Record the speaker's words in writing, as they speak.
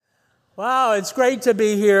Wow, it's great to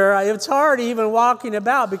be here. It's hard even walking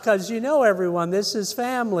about because you know everyone. This is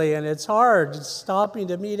family, and it's hard stopping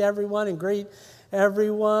to meet everyone and greet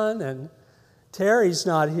everyone. And Terry's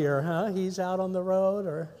not here, huh? He's out on the road,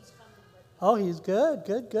 or? Oh, he's good,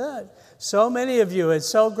 good. So many of you. It's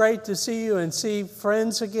so great to see you and see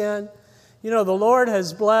friends again. You know, the Lord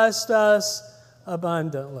has blessed us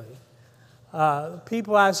abundantly.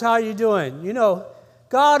 People ask, how are you doing? You know,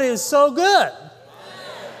 God is so good.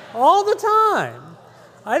 All the time.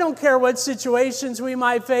 I don't care what situations we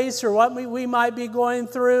might face or what we might be going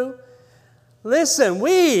through. Listen,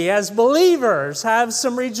 we as believers have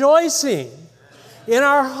some rejoicing in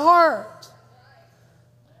our heart.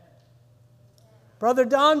 Brother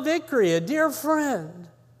Don Vickery, a dear friend.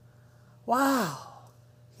 Wow,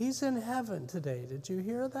 he's in heaven today. Did you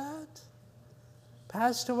hear that?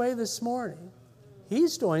 Passed away this morning.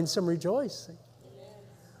 He's doing some rejoicing.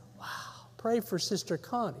 Pray for Sister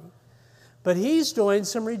Connie. But he's doing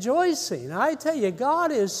some rejoicing. I tell you,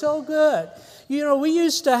 God is so good. You know, we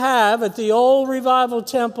used to have at the old Revival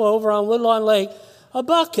Temple over on Woodlawn Lake a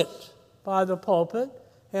bucket by the pulpit,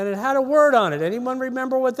 and it had a word on it. Anyone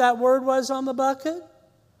remember what that word was on the bucket?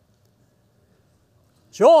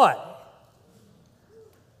 Joy.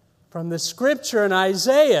 From the scripture in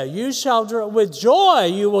Isaiah, with joy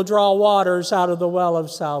you will draw waters out of the well of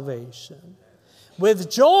salvation.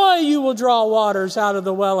 With joy you will draw waters out of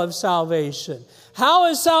the well of salvation. How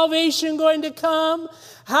is salvation going to come?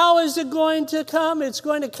 How is it going to come? It's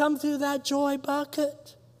going to come through that joy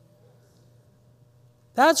bucket.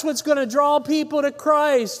 That's what's going to draw people to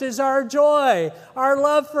Christ, is our joy, our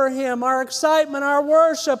love for Him, our excitement, our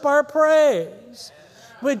worship, our praise.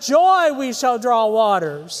 With joy we shall draw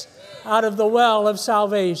waters out of the well of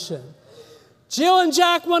salvation. Jill and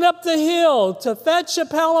Jack went up the hill to fetch a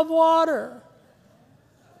pail of water.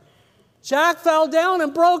 Jack fell down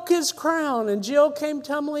and broke his crown, and Jill came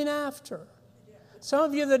tumbling after. Some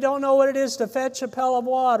of you that don't know what it is to fetch a pail of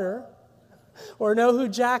water or know who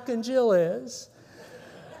Jack and Jill is,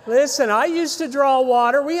 listen, I used to draw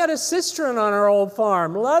water. We had a cistern on our old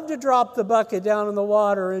farm. Loved to drop the bucket down in the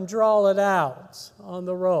water and draw it out on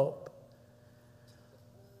the rope.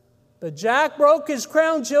 But Jack broke his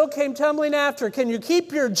crown. Jill came tumbling after. Can you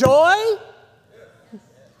keep your joy?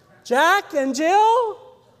 Jack and Jill?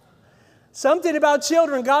 Something about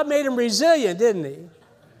children, God made them resilient, didn't He?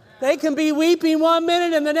 They can be weeping one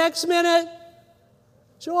minute and the next minute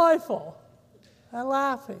joyful and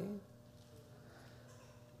laughing.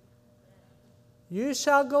 You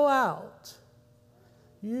shall go out,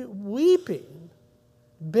 weeping,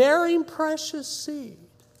 bearing precious seed,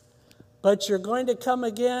 but you're going to come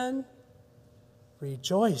again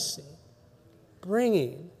rejoicing,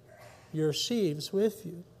 bringing your sheaves with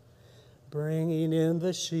you. Bringing in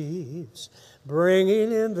the sheaves,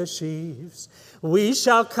 bringing in the sheaves. We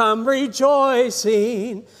shall come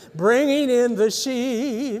rejoicing, bringing in the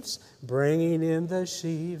sheaves, bringing in the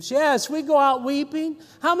sheaves. Yes, we go out weeping.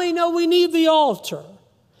 How many know we need the altar?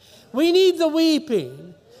 We need the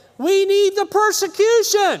weeping. We need the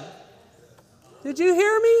persecution. Did you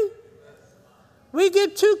hear me? We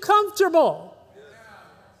get too comfortable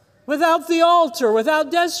without the altar,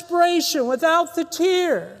 without desperation, without the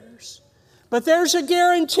tears. But there's a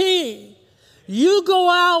guarantee. You go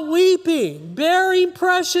out weeping, bearing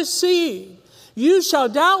precious seed. You shall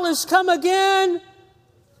doubtless come again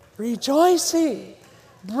rejoicing,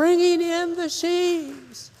 bringing in the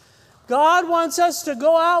sheaves. God wants us to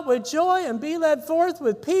go out with joy and be led forth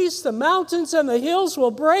with peace. The mountains and the hills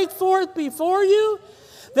will break forth before you.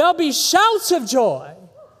 There'll be shouts of joy.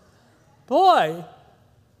 Boy,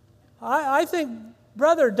 I think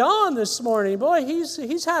Brother Don this morning, boy,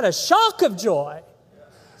 he's had a shock of joy.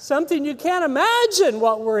 Something you can't imagine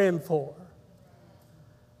what we're in for.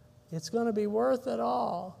 It's going to be worth it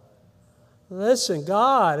all. Listen,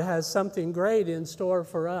 God has something great in store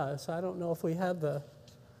for us. I don't know if we have the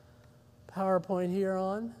PowerPoint here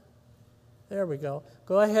on. There we go.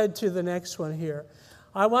 Go ahead to the next one here.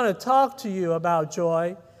 I want to talk to you about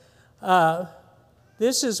joy.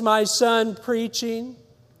 This is my son preaching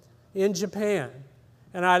in Japan.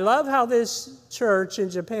 And I love how this church in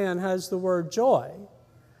Japan has the word joy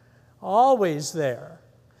always there.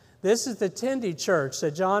 This is the Tendi Church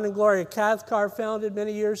that John and Gloria Cathcart founded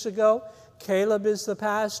many years ago. Caleb is the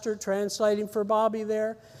pastor translating for Bobby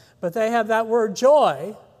there. But they have that word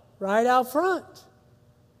joy right out front.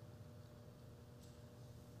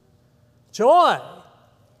 Joy.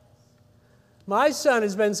 My son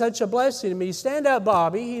has been such a blessing to me. Stand up,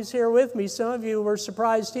 Bobby. He's here with me. Some of you were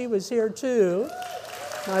surprised he was here too.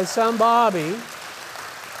 My son, Bobby.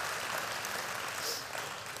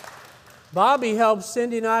 Bobby helped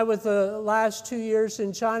Cindy and I with the last 2 years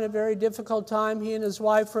in China, very difficult time. He and his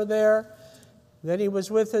wife were there. Then he was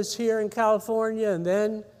with us here in California, and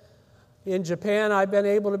then in Japan, I've been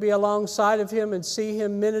able to be alongside of him and see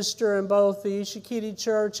him minister in both the Ishikiri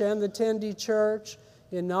Church and the Tendi Church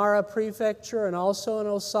in Nara Prefecture and also in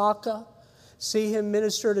Osaka. See him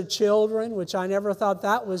minister to children, which I never thought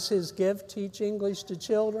that was his gift, teach English to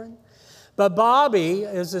children. But Bobby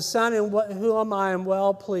is a son in whom I am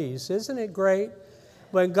well pleased. Isn't it great?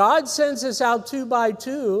 When God sends us out 2 by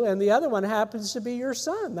 2 and the other one happens to be your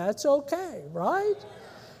son, that's okay, right?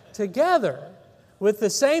 Together with the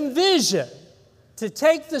same vision to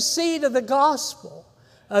take the seed of the gospel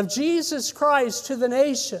of Jesus Christ to the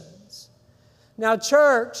nations. Now,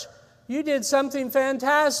 church, you did something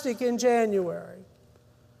fantastic in January.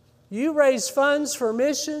 You raised funds for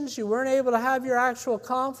missions. You weren't able to have your actual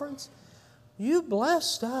conference. You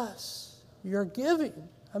blessed us. Your giving,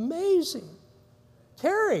 amazing.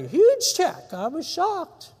 Terry, huge check. I was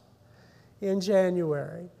shocked in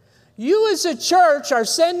January. You as a church are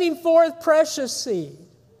sending forth precious seed.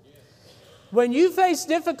 When you face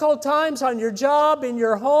difficult times on your job, in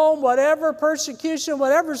your home, whatever, persecution,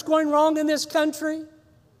 whatever's going wrong in this country,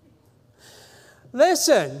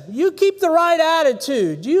 listen, you keep the right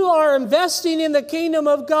attitude. You are investing in the kingdom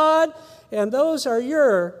of God, and those are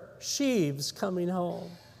your sheaves coming home.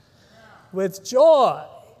 With joy,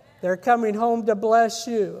 they're coming home to bless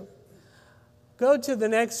you. Go to the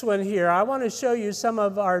next one here. I want to show you some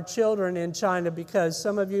of our children in China because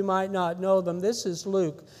some of you might not know them. This is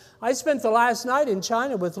Luke. I spent the last night in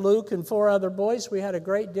China with Luke and 4 other boys. We had a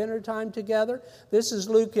great dinner time together. This is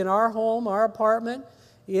Luke in our home, our apartment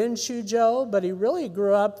in Suzhou, but he really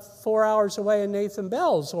grew up 4 hours away in Nathan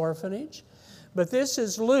Bell's orphanage. But this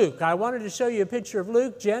is Luke. I wanted to show you a picture of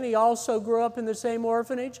Luke. Jenny also grew up in the same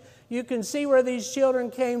orphanage. You can see where these children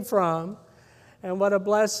came from and what a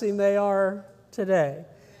blessing they are today.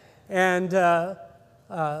 And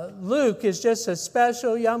Luke is just a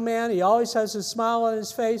special young man. He always has a smile on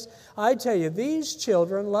his face. I tell you, these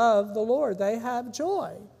children love the Lord. They have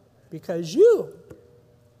joy because you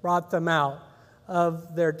brought them out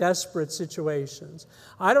of their desperate situations.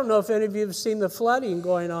 I don't know if any of you have seen the flooding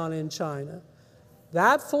going on in China.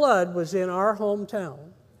 That flood was in our hometown.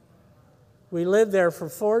 We lived there for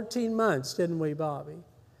 14 months, didn't we, Bobby?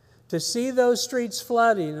 To see those streets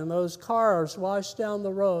flooding and those cars washed down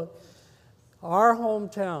the road, our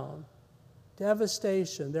hometown,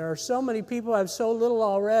 devastation. There are so many people who have so little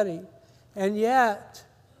already, and yet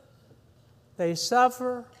they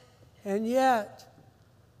suffer, and yet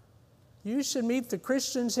you should meet the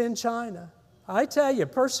Christians in China. I tell you,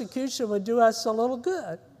 persecution would do us a little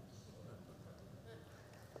good.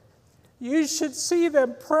 You should see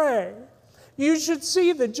them pray. You should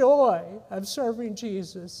see the joy of serving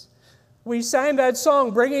Jesus. We sang that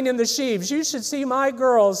song, Bringing in the Sheaves. You should see my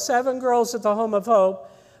girls, 7 girls at the Home of Hope.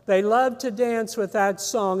 They loved to dance with that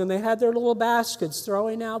song, and they had their little baskets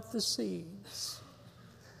throwing out the seeds.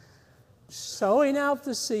 Sowing out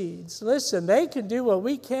the seeds. Listen, they can do what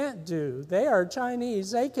we can't do. They are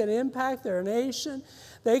Chinese. They can impact their nation.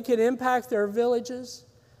 They can impact their villages.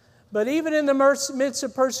 But even in the midst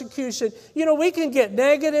of persecution, we can get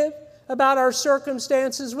negative about our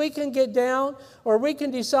circumstances. We can get down, or we can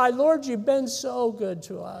decide, Lord, you've been so good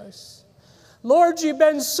to us. Lord, you've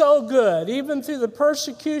been so good. Even through the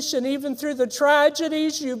persecution, even through the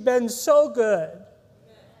tragedies, you've been so good.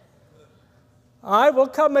 I will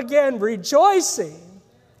come again rejoicing,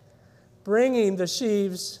 bringing the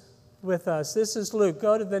sheaves with us. This is Luke.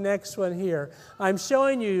 Go to the next one here. I'm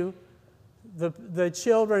showing you the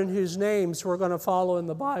children whose names we're going to follow in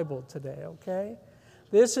the Bible today, okay?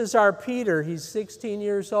 This is our Peter. He's 16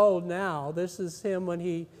 years old now. This is him when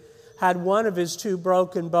he had one of his 2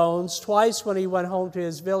 broken bones. Twice when he went home to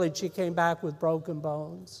his village, he came back with broken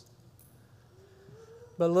bones.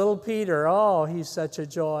 But little Peter, oh, he's such a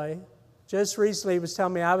joy. Just recently he was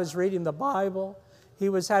telling me I was reading the Bible. He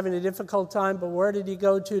was having a difficult time, but where did he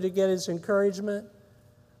go to get his encouragement?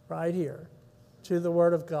 Right here, to the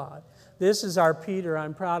Word of God. This is our Peter.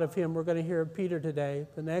 I'm proud of him. We're going to hear of Peter today.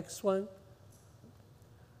 The next one.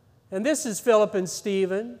 And this is Philip and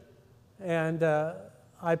Stephen. And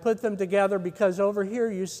I put them together because over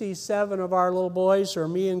here you see 7 of our little boys, or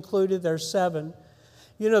me included, there's 7.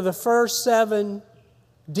 The first 7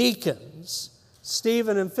 deacons,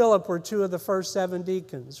 Stephen and Philip were 2 of the first 7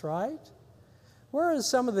 deacons, right? Where are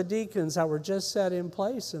some of the deacons that were just set in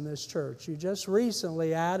place in this church? You just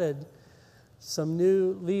recently added some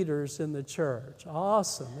new leaders in the church.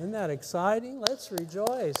 Awesome. Isn't that exciting? Let's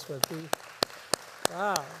rejoice with these.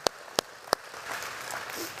 Wow.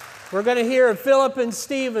 We're going to hear Philip and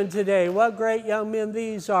Stephen today. What great young men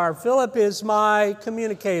these are. Philip is my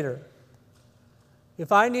communicator.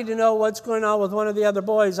 If I need to know what's going on with one of the other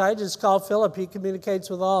boys, I just call Philip. He communicates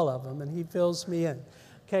with all of them, and he fills me in.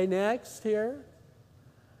 Okay, next here.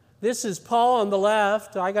 This is Paul on the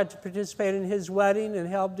left. I got to participate in his wedding and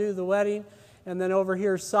help do the wedding. And then over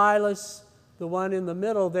here, Silas, the one in the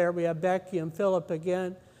middle there. We have Becky and Philip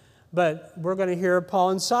again. But we're going to hear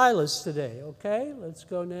Paul and Silas today, okay? Let's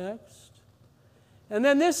go next. And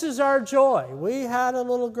then this is our Joy. We had a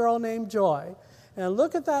little girl named Joy. And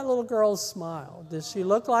look at that little girl's smile. Does she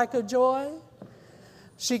look like a Joy?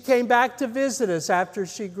 She came back to visit us after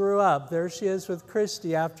she grew up. There she is with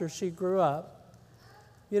Christy after she grew up.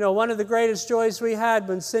 You know, one of the greatest joys we had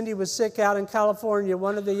when Cindy was sick out in California,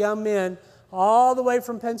 one of the young men all the way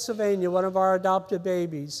from Pennsylvania, one of our adopted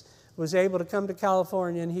babies, was able to come to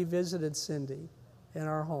California, and he visited Cindy in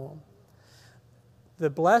our home. The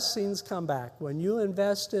blessings come back. When you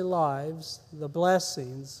invest in lives, the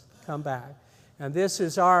blessings come back. And this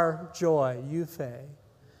is our Joy, Yufei.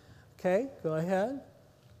 Okay, go ahead.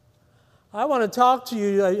 I want to talk to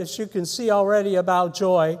you, as you can see already, about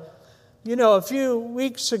Joy. You know, a few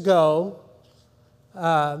weeks ago,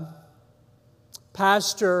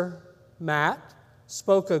 Pastor Matt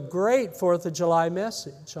spoke a great 4th of July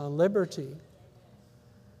message on liberty.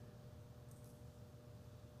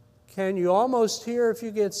 Can you almost hear, if you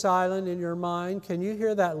get silent in your mind, can you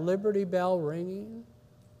hear that liberty bell ringing?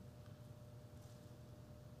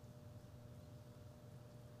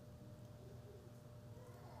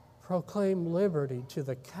 Proclaim liberty to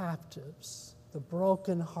the captives, the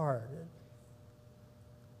brokenhearted.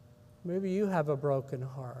 Maybe you have a broken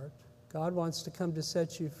heart. God wants to come to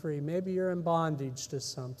set you free. Maybe you're in bondage to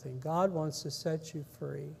something. God wants to set you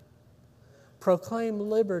free. Proclaim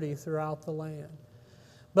liberty throughout the land.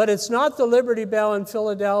 But it's not the Liberty Bell in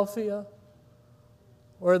Philadelphia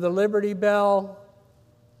or the Liberty Bell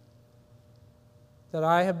that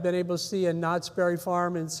I have been able to see in Knott's Berry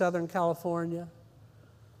Farm in Southern California.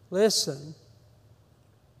 Listen,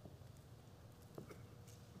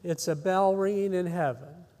 it's a bell ringing in heaven.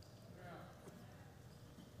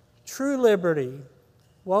 True liberty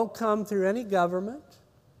won't come through any government.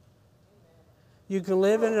 You can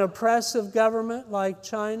live in an oppressive government like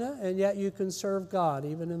China, and yet you can serve God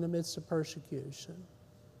even in the midst of persecution.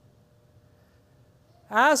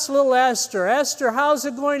 Ask little Esther, Esther, how's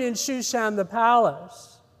it going in Shushan the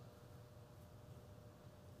palace?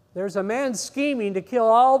 There's a man scheming to kill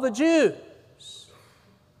all the Jews.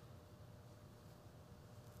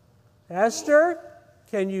 Esther,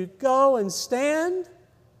 can you go and stand?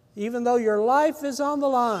 Even though your life is on the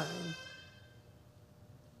line,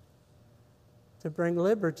 to bring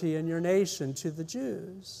liberty in your nation to the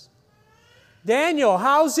Jews. Daniel,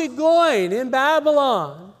 how's it going in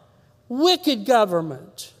Babylon? Wicked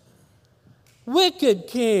government, wicked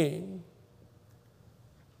king.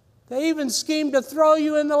 They even schemed to throw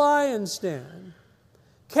you in the lion's den.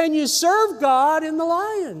 Can you serve God in the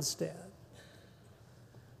lion's den?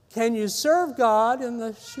 Can you serve God in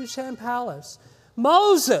the Shushan palace?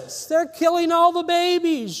 Moses, they're killing all the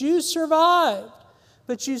babies. You survived.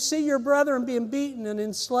 But you see your brethren being beaten and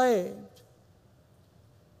enslaved.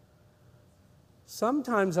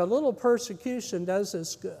 Sometimes a little persecution does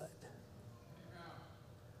us good.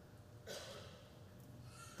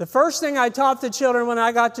 The first thing I taught the children when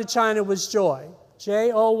I got to China was joy.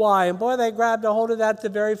 J-O-Y. And boy, they grabbed a hold of that the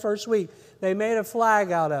very first week. They made a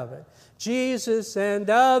flag out of it. Jesus and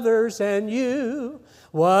others and you.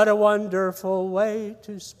 What a wonderful way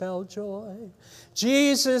to spell joy.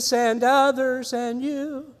 Jesus and others and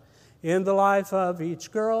you in the life of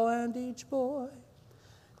each girl and each boy.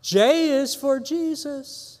 J is for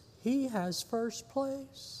Jesus. He has first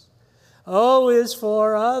place. O is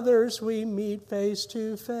for others we meet face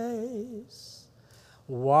to face.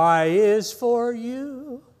 Y is for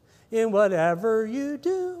you in whatever you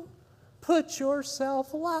do. Put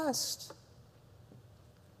yourself last.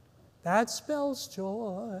 That spells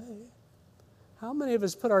joy. How many of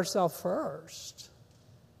us put ourselves first?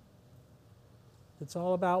 It's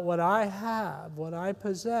all about what I have, what I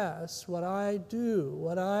possess, what I do,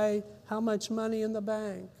 how much money in the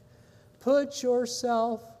bank. Put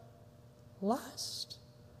yourself last.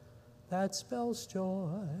 That spells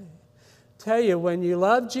joy. Tell you, when you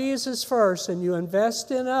love Jesus first and you invest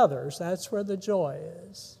in others, that's where the joy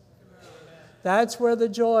is. That's where the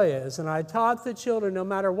joy is. And I taught the children, no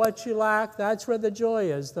matter what you lack, that's where the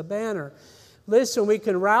joy is, the banner. Listen, we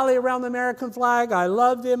can rally around the American flag. I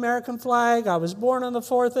love the American flag. I was born on the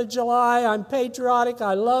 4th of July. I'm patriotic.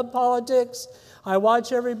 I love politics. I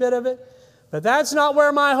watch every bit of it. But that's not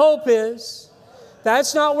where my hope is.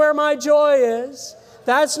 That's not where my joy is.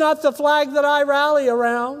 That's not the flag that I rally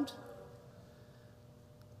around.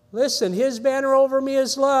 Listen, His banner over me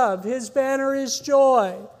is love. His banner is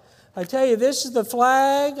joy. I tell you, this is the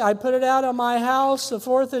flag. I put it out on my house the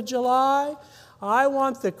 4th of July. I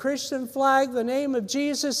want the Christian flag, the name of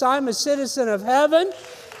Jesus. I'm a citizen of heaven.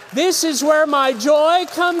 This is where my joy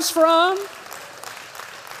comes from.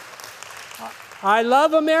 I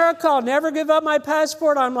love America. I'll never give up my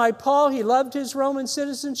passport. I'm like Paul. He loved his Roman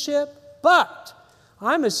citizenship. But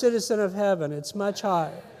I'm a citizen of heaven. It's much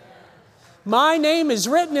higher. My name is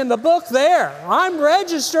written in the book there. I'm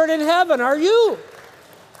registered in heaven. Are you?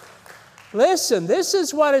 Listen, this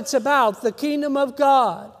is what it's about, the kingdom of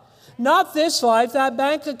God. Not this life. That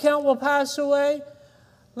bank account will pass away.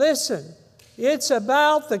 Listen, it's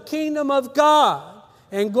about the kingdom of God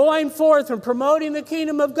and going forth and promoting the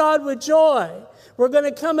kingdom of God with joy. We're going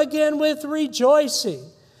to come again with rejoicing,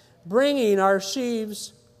 bringing our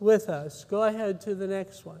sheaves with us. Go ahead to the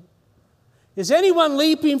next one. Is anyone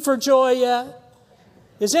leaping for joy yet?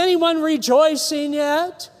 Is anyone rejoicing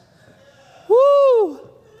yet? Woo!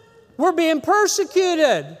 We're being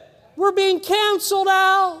persecuted. We're being canceled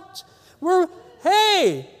out.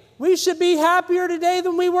 We should be happier today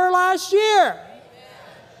than we were last year.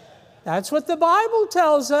 That's what the Bible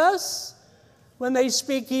tells us when they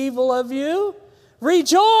speak evil of you.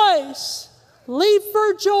 Rejoice. Leap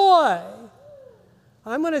for joy.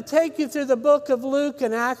 I'm going to take you through the book of Luke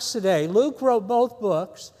and Acts today. Luke wrote both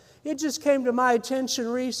books. It just came to my attention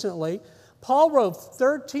recently. Paul wrote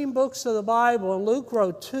 13 books of the Bible and Luke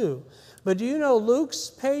wrote 2. But do you know Luke's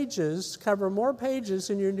pages cover more pages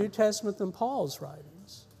in your New Testament than Paul's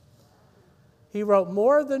writings? He wrote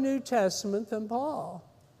more of the New Testament than Paul.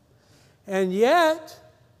 And yet,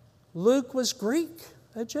 Luke was Greek,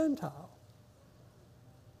 a Gentile.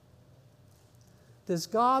 Does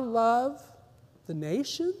God love the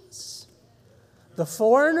nations? The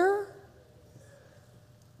foreigner?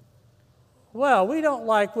 Well, we don't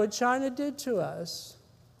like what China did to us.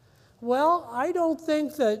 Well, I don't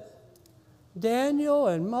think that Daniel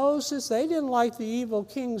and Moses, they didn't like the evil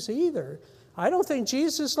kings either. I don't think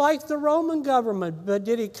Jesus liked the Roman government, but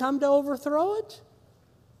did He come to overthrow it?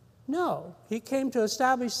 No. He came to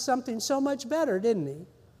establish something so much better, didn't He?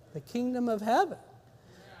 The kingdom of heaven.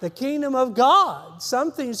 The kingdom of God.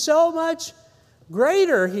 Something so much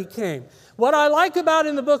greater He came. What I like about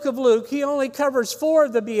in the book of Luke, he only covers 4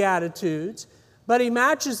 of the Beatitudes, but he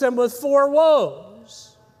matches them with 4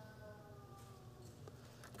 woes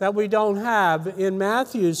that we don't have in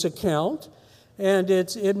Matthew's account, and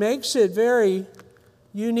it makes it very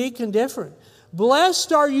unique and different.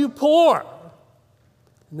 Blessed are you poor.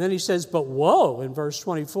 And then he says, but woe, in verse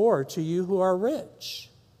 24, to you who are rich.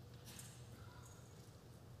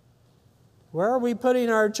 Where are we putting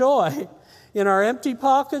our joy? In our empty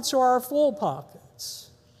pockets or our full pockets?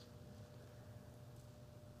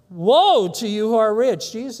 Woe to you who are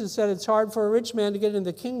rich. Jesus said it's hard for a rich man to get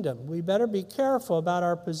into the kingdom. We better be careful about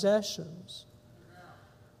our possessions.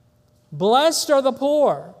 Blessed are the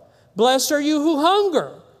poor. Blessed are you who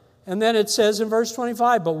hunger. And then it says in verse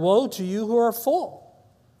 25, but woe to you who are full.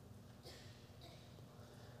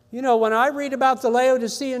 You know, when I read about the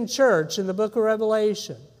Laodicean church in the book of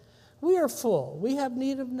Revelation, we are full. We have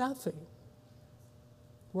need of nothing.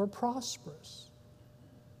 We're prosperous.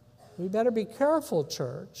 We better be careful,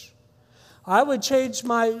 church. I would trade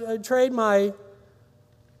my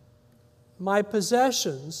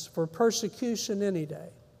possessions for persecution any day.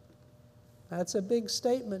 That's a big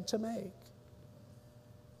statement to make.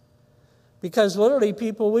 Because literally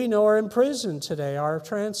people we know are in prison today. Our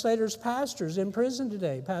translator's pastor's in prison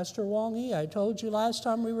today. Pastor Wong Yi, I told you last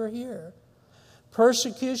time we were here.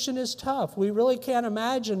 Persecution is tough. We really can't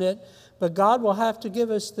imagine it, but God will have to give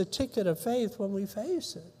us the ticket of faith when we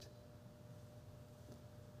face it.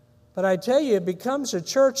 But I tell you, it becomes a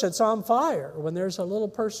church that's on fire when there's a little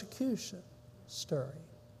persecution stirring.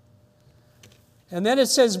 And then it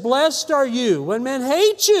says, blessed are you when men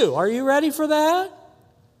hate you. Are you ready for that?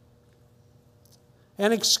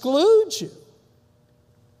 And exclude you.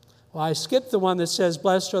 Well, I skipped the one that says,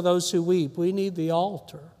 blessed are those who weep. We need the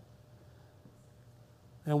altar.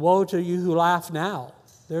 And woe to you who laugh now.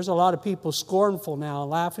 There's a lot of people scornful now,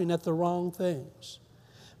 laughing at the wrong things.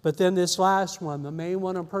 But then this last one, the main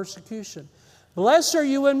one on persecution. Blessed are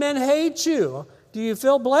you when men hate you. Do you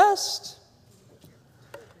feel blessed?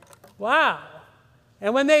 Wow.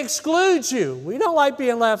 And when they exclude you, we don't like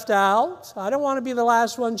being left out. I don't want to be the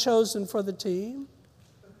last one chosen for the team.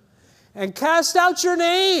 And cast out your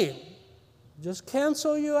name. Just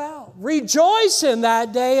cancel you out. Rejoice in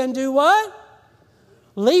that day and do what?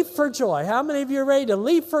 Leap for joy. How many of you are ready to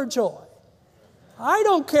leap for joy? I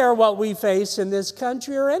don't care what we face in this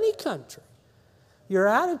country or any country. Your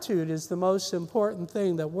attitude is the most important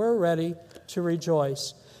thing, that we're ready to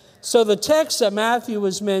rejoice. So the text that Matthew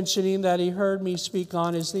was mentioning that he heard me speak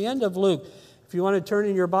on is the end of Luke. If you want to turn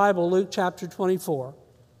in your Bible, Luke chapter 24.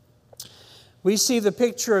 We see the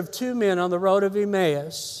picture of two men on the road of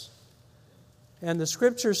Emmaus. And the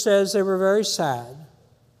scripture says they were very sad.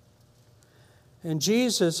 And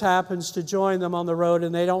Jesus happens to join them on the road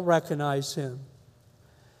and they don't recognize him.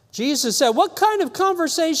 Jesus said, "What kind of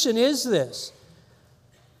conversation is this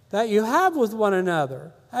that you have with one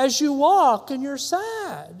another as you walk and you're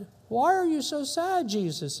sad?" Why are you so sad?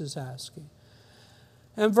 Jesus is asking.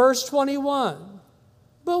 And verse 21,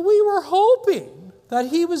 "But we were hoping that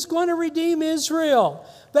he was going to redeem Israel."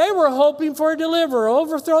 They were hoping for a deliverer,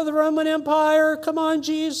 overthrow the Roman Empire. Come on,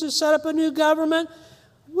 Jesus, set up a new government.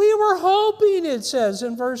 We were hoping, it says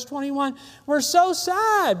in verse 21. We're so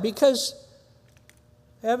sad because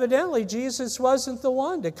evidently Jesus wasn't the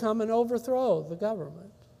one to come and overthrow the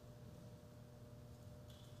government.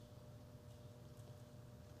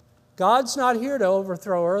 God's not here to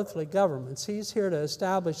overthrow earthly governments. He's here to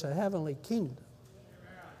establish a heavenly kingdom.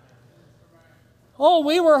 Oh,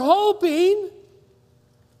 we were hoping.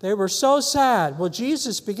 They were so sad. Well,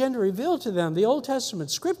 Jesus began to reveal to them the Old Testament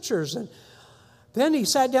scriptures, and then he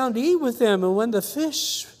sat down to eat with them, and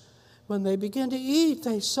when they began to eat,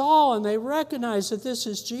 they saw and they recognized that this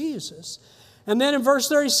is Jesus. And then in verse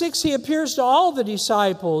 36, he appears to all the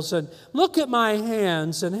disciples and look at my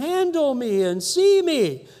hands and handle me and see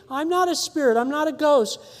me. I'm not a spirit, I'm not a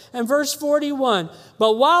ghost. And verse 41,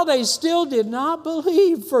 but while they still did not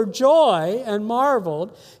believe for joy and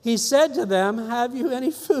marveled, he said to them, "Have you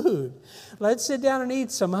any food? Let's sit down and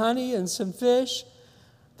eat some honey and some fish."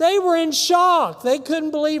 They were in shock. They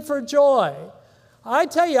couldn't believe for joy. I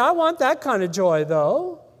tell you, I want that kind of joy,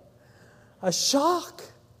 though. A shock.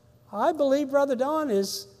 I believe Brother Don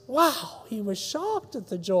is, wow, he was shocked at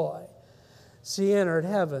the joy as he entered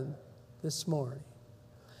heaven this morning.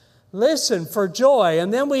 Listen, for joy.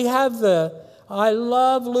 And then we have I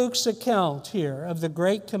love Luke's account here of the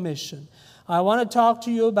Great Commission. I want to talk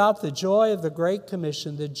to you about the joy of the Great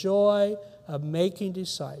Commission, the joy of making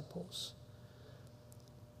disciples.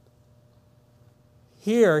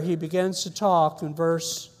 Here he begins to talk in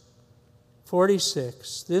verse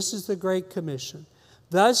 46. This is the Great Commission.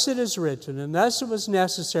 Thus it is written, and thus it was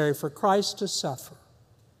necessary for Christ to suffer.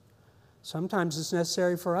 Sometimes it's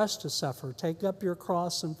necessary for us to suffer. Take up your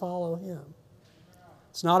cross and follow him.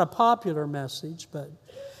 It's not a popular message,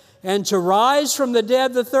 and to rise from the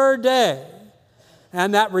dead the third day,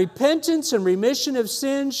 and that repentance and remission of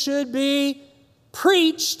sins should be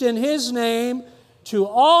preached in his name to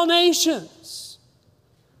all nations.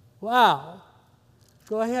 Wow.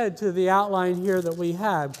 Go ahead to the outline here that we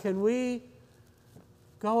have. Can we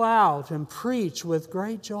go out and preach with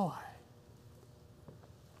great joy?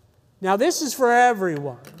 Now, this is for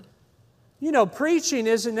everyone. You know, preaching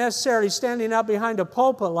isn't necessarily standing up behind a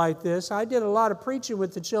pulpit like this. I did a lot of preaching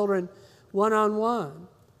with the children one-on-one.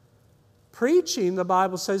 Preaching, the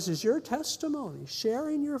Bible says, is your testimony,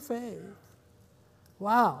 sharing your faith.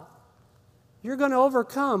 Wow. You're going to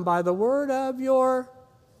overcome by the word of your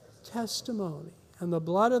testimony and the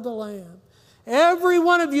blood of the Lamb. Every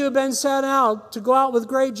one of you have been sent out to go out with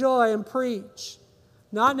great joy and preach.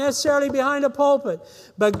 Not necessarily behind a pulpit,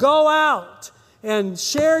 but go out and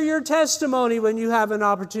share your testimony when you have an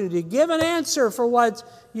opportunity. Give an answer for what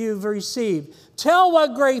you've received. Tell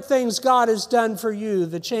what great things God has done for you,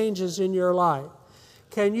 the changes in your life.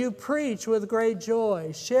 Can you preach with great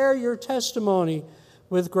joy? Share your testimony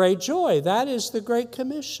with great joy. That is the Great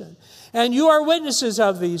Commission. And you are witnesses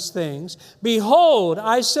of these things. Behold,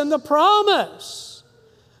 I send the promise.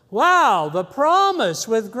 Wow, the promise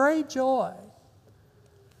with great joy.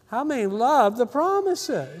 How many love the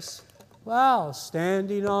promises? Wow,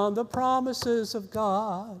 standing on the promises of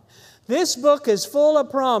God. This book is full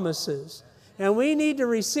of promises, and we need to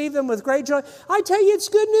receive them with great joy. I tell you, it's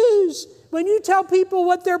good news. When you tell people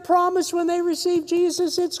what they're promised when they receive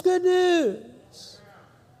Jesus, it's good news.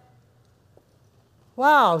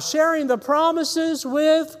 Wow, sharing the promises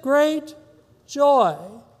with great joy.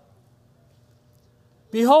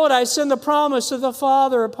 Behold, I send the promise of the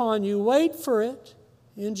Father upon you. Wait for it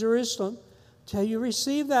in Jerusalem till you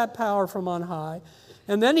receive that power from on high.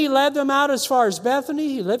 And then he led them out as far as Bethany.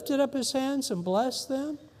 He lifted up his hands and blessed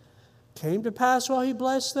them. Came to pass while he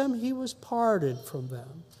blessed them, he was parted from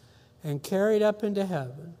them and carried up into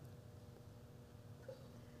heaven.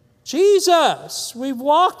 Jesus, we've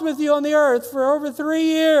walked with you on the earth for over 3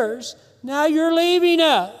 years. Now you're leaving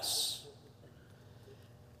us.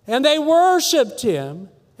 And they worshiped him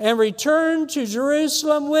and returned to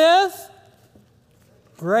Jerusalem with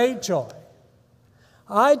great joy.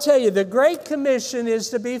 I tell you, the Great Commission is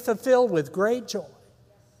to be fulfilled with great joy.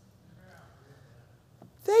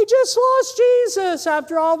 They just lost Jesus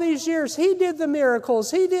after all these years. He did the miracles.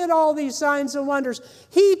 He did all these signs and wonders.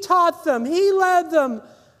 He taught them. He led them.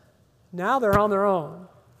 Now they're on their own.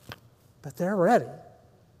 But they're ready.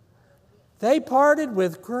 They parted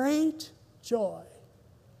with great joy.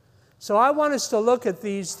 So I want us to look at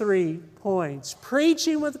these 3 points.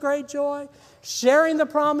 Preaching with great joy, sharing the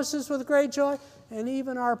promises with great joy, and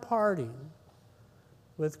even our parting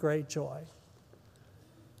with great joy.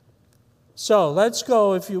 So let's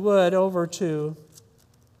go, if you would, over to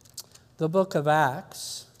the book of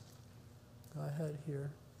Acts. Go ahead here.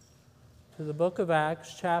 To the book of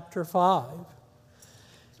Acts, chapter 5.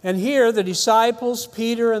 And here the disciples,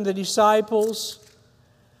 Peter and the disciples,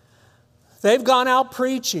 they've gone out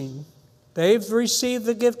preaching. They've received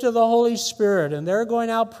the gift of the Holy Spirit, and they're going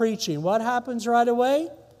out preaching. What happens right away?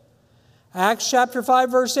 Acts chapter 5,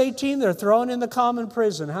 verse 18, they're thrown in the common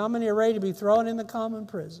prison. How many are ready to be thrown in the common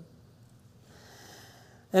prison?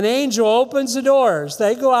 An angel opens the doors.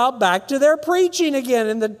 They go out back to their preaching again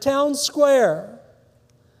in the town square.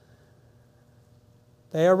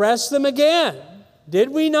 They arrest them again.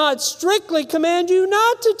 Did we not strictly command you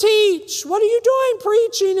not to teach? What are you doing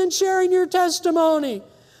preaching and sharing your testimony?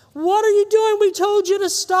 What are you doing? We told you to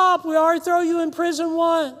stop. We already throw you in prison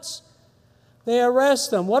once. They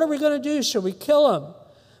arrest them. What are we going to do? Should we kill them?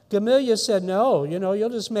 Gamaliel said, no, you'll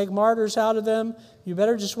just make martyrs out of them. You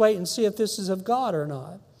better just wait and see if this is of God or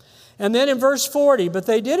not. And then in verse 40, but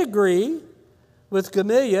they did agree with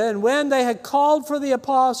Gamaliel, and when they had called for the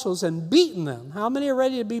apostles and beaten them, how many are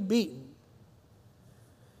ready to be beaten?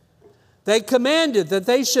 They commanded that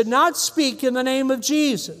they should not speak in the name of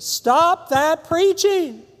Jesus. Stop that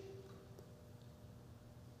preaching.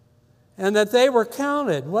 And that they were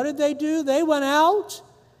counted. What did they do? They went out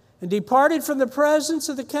and departed from the presence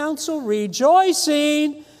of the council,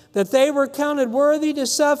 rejoicing that they were counted worthy to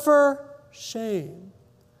suffer shame.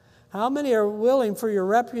 How many are willing for your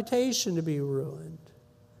reputation to be ruined?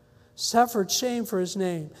 Suffered shame for his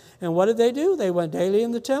name. And what did they do? They went daily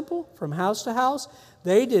in the temple, from house to house.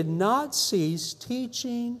 They did not cease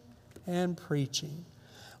teaching and preaching.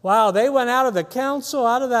 Wow, they went out of the council,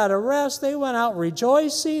 out of that arrest. They went out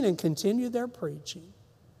rejoicing and continued their preaching.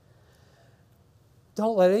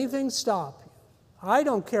 Don't let anything stop you. I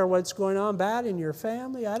don't care what's going on bad in your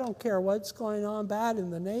family. I don't care what's going on bad in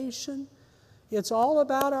the nation. It's all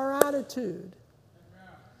about our attitude.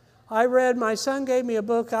 My son gave me a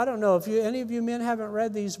book. I don't know if any of you men haven't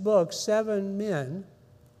read these books, 7 Men.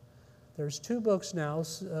 There's 2 books now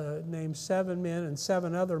named 7 Men and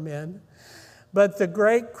 7 Other Men. But the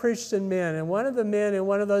great Christian men, and one of the men in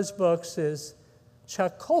one of those books is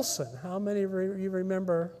Chuck Colson. How many of you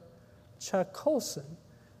remember Chuck Colson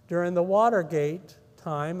during the Watergate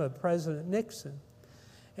time of President Nixon?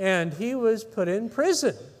 And he was put in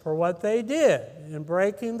prison for what they did in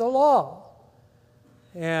breaking the law.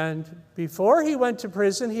 And before he went to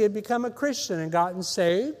prison, he had become a Christian and gotten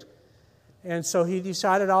saved. And so he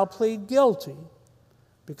decided, I'll plead guilty.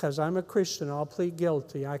 Because I'm a Christian, I'll plead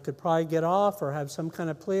guilty. I could probably get off or have some kind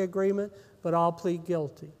of plea agreement, but I'll plead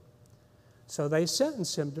guilty. So they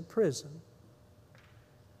sentenced him to prison.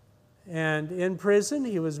 And in prison,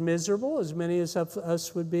 he was miserable, as many of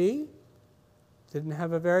us would be. Didn't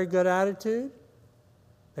have a very good attitude.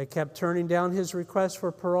 They kept turning down his request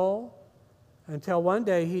for parole until one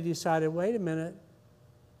day he decided, wait a minute,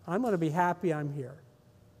 I'm going to be happy I'm here.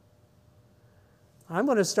 I'm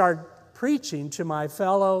going to start preaching to my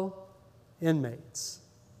fellow inmates.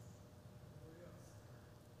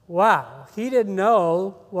 Wow, he didn't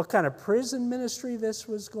know what kind of prison ministry this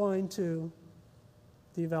was going to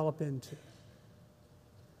develop into.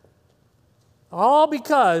 All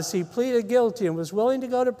because he pleaded guilty and was willing to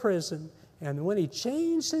go to prison. And when he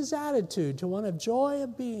changed his attitude to one of joy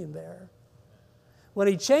of being there, when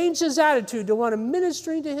he changed his attitude to one of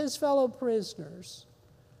ministering to his fellow prisoners,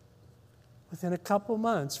 within a couple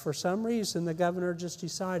months, for some reason, the governor just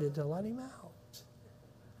decided to let him out.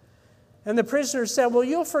 And the prisoner said, well,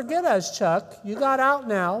 you'll forget us, Chuck. You got out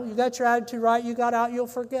now. You got your attitude right. You got out. You'll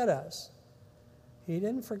forget us. He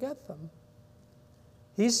didn't forget them.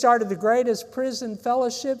 He started the greatest prison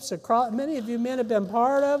fellowships across. Many of you men have been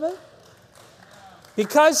part of it.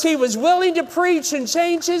 Because he was willing to preach and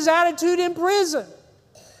change his attitude in prison.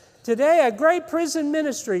 Today, a great prison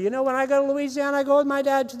ministry. When I go to Louisiana, I go with my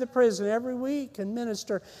dad to the prison every week and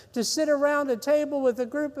minister. To sit around a table with a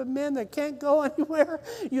group of men that can't go anywhere.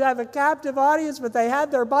 You have a captive audience, but they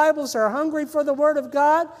have their Bibles. They're hungry for the Word of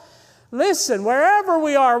God. Listen, wherever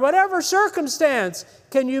we are, whatever circumstance,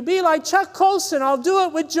 can you be like Chuck Colson? I'll do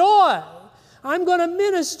it with joy. I'm going to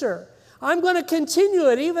minister. I'm going to continue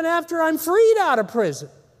it even after I'm freed out of prison.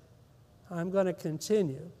 I'm going to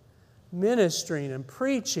continue ministering and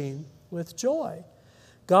preaching with joy.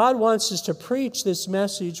 God wants us to preach this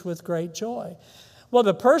message with great joy. Well,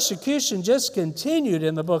 the persecution just continued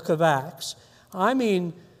in the book of Acts. I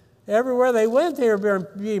mean, everywhere they went, they were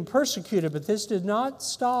being persecuted, but this did not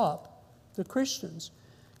stop the Christians.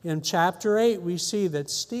 In chapter 8, we see that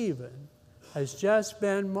Stephen has just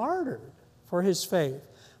been martyred for his faith.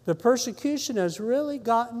 The persecution has really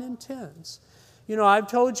gotten intense. You know, I've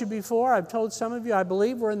told you before, I've told some of you, I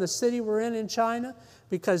believe we're in the city we're in China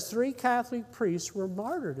because 3 Catholic priests were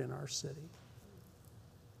martyred in our city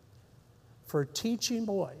for teaching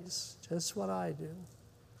boys, just what I do,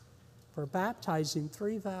 for baptizing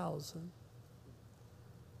 3,000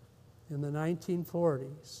 in the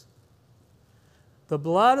 1940s. The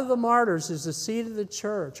blood of the martyrs is the seed of the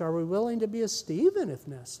church. Are we willing to be a Stephen if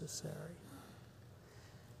necessary?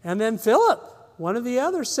 And then Philip, one of the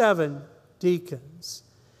other 7 deacons.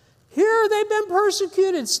 Here they've been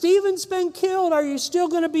persecuted. Stephen's been killed. Are you still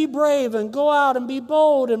going to be brave and go out and be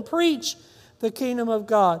bold and preach the kingdom of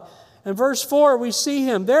God? In verse 4, we see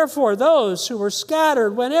him. Therefore, those who were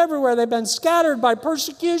scattered went everywhere. They've been scattered by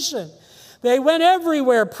persecution. They went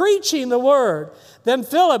everywhere preaching the word. Then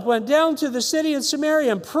Philip went down to the city of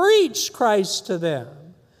Samaria and preached Christ to them.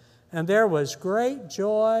 And there was great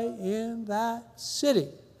joy in that city.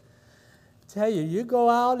 I tell you, you go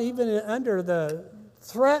out even under the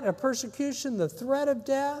threat of persecution, the threat of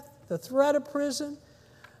death, the threat of prison,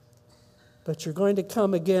 but you're going to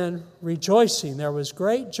come again rejoicing. There was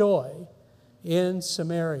great joy in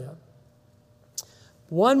Samaria.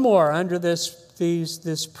 One more under this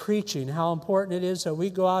preaching, how important it is that we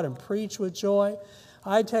go out and preach with joy.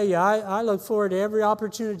 I tell you, I look forward to every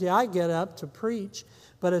opportunity I get up to preach,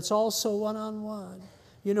 but it's also one-on-one.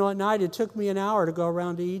 You know, at night it took me an hour to go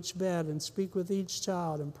around to each bed and speak with each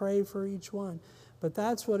child and pray for each one. But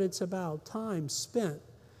that's what it's about, time spent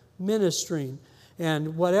ministering.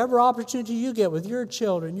 And whatever opportunity you get with your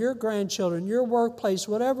children, your grandchildren, your workplace,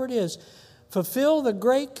 whatever it is, fulfill the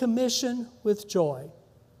Great Commission with joy.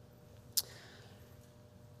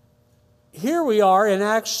 Here we are in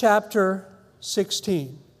Acts chapter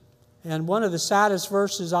 16. And one of the saddest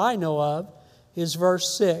verses I know of is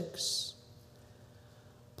verse 6.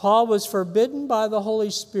 Paul was forbidden by the Holy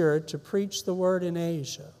Spirit to preach the word in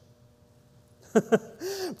Asia.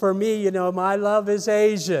 For me, you know, my love is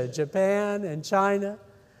Asia, Japan, and China.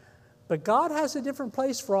 But God has a different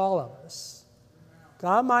place for all of us.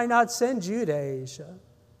 God might not send you to Asia.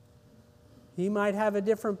 He might have a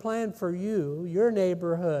different plan for you, your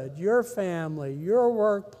neighborhood, your family, your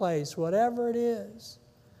workplace, whatever it is.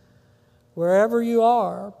 Wherever you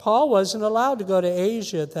are. Paul wasn't allowed to go to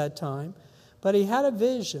Asia at that time, but he had a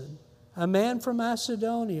vision. A man from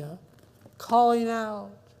Macedonia calling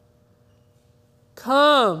out,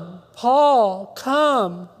 "Come, Paul,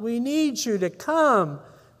 come. We need you to come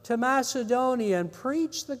to Macedonia and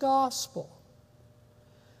preach the gospel."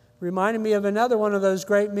 Reminded me of another one of those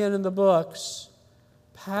great men in the books,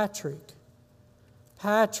 Patrick,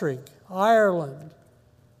 Ireland.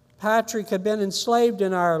 Patrick had been enslaved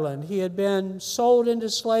in Ireland. He had been sold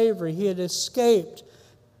into slavery. He had escaped.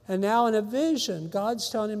 And now in a vision, God's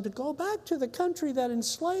telling him to go back to the country that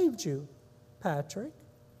enslaved you, Patrick.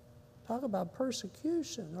 Talk about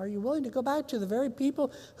persecution. Are you willing to go back to the very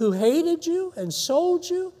people who hated you and sold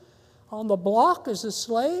you on the block as a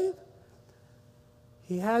slave?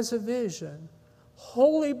 He has a vision.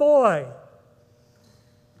 Holy boy,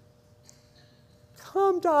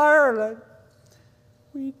 come to Ireland.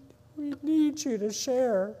 We need you to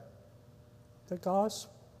share the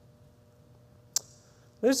gospel.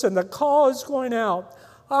 Listen, the call is going out.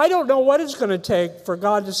 I don't know what it's going to take for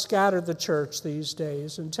God to scatter the church these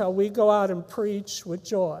days until we go out and preach with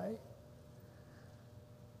joy.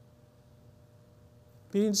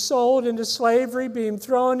 Being sold into slavery, being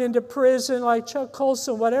thrown into prison like Chuck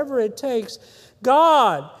Colson, whatever it takes.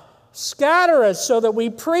 God, scatter us so that we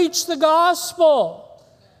preach the gospel.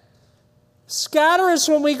 Scatter us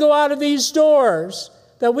when we go out of these doors,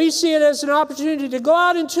 that we see it as an opportunity to go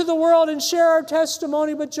out into the world and share our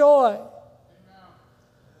testimony with joy.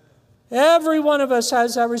 Every one of us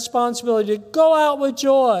has that responsibility to go out with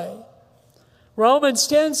joy. Romans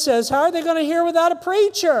 10 says, how are they going to hear without a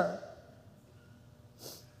preacher?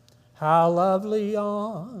 How lovely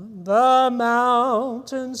on the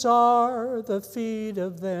mountains are the feet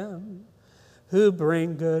of them who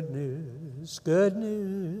bring good news,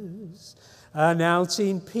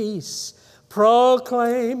 announcing peace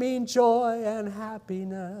proclaiming joy and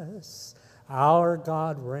happiness. Our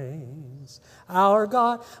God reigns. Our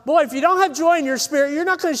God. Boy, if you don't have joy in your spirit, you're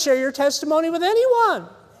not going to share your testimony with anyone.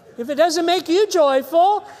 If it doesn't make you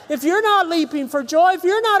joyful, if you're not leaping for joy, if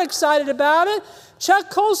you're not excited about it, Chuck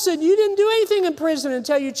Colson, you didn't do anything in prison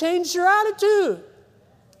until you changed your attitude.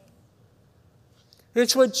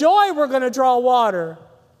 It's with joy we're going to draw water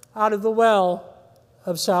out of the well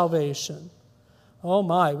of salvation. Oh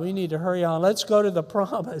my, we need to hurry on. Let's go to the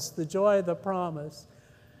promise, the joy of the promise.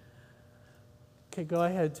 Okay, go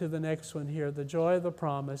ahead to the next one here, the joy of the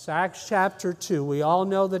promise. Acts chapter 2. We all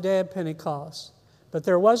know the day of Pentecost. But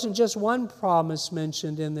there wasn't just one promise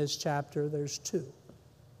mentioned in this chapter, there's two.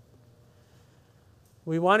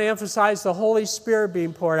 We want to emphasize the Holy Spirit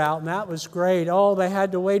being poured out, and that was great. Oh, they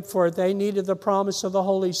had to wait for it. They needed the promise of the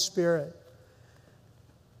Holy Spirit.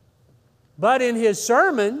 But in his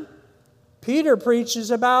sermon, Peter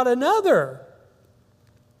preaches about another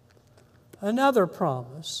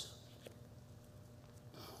promise.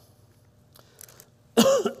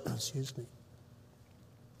 Excuse me.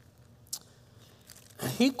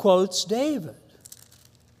 He quotes David.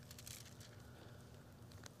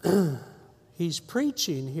 He's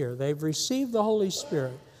preaching here. They've received the Holy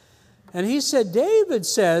Spirit. And he said, David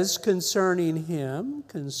says concerning him,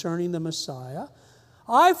 concerning the Messiah,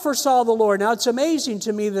 I foresaw the Lord. Now, it's amazing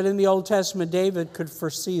to me that in the Old Testament, David could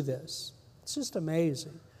foresee this. It's just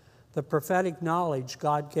amazing. The prophetic knowledge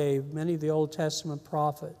God gave many of the Old Testament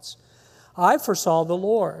prophets. I foresaw the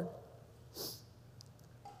Lord.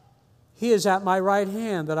 He is at my right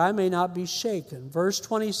hand, that I may not be shaken. Verse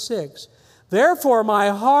 26, therefore my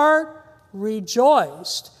heart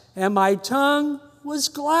rejoiced, and my tongue was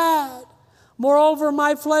glad. Moreover,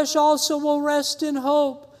 my flesh also will rest in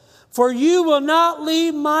hope. For you will not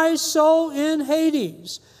leave my soul in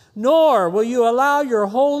Hades, nor will you allow your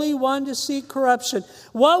Holy One to see corruption.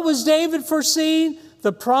 What was David foreseeing?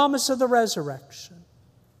 The promise of the resurrection.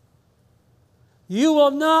 You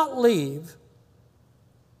will not leave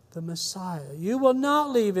the Messiah. You will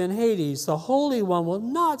not leave in Hades. The Holy One will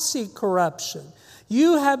not see corruption.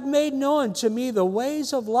 You have made known to me the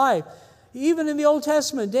ways of life. Even in the Old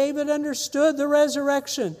Testament, David understood the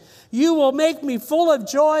resurrection. You will make me full of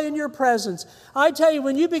joy in your presence. I tell you,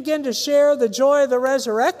 when you begin to share the joy of the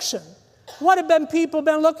resurrection, what have people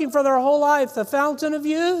been looking for their whole life? The fountain of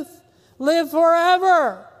youth. Live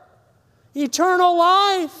forever. Eternal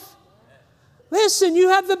life. Listen, you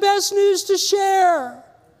have the best news to share.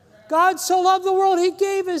 God so loved the world, He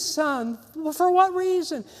gave His Son. For what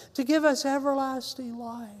reason? To give us everlasting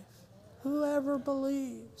life. Whoever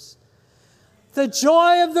believes. The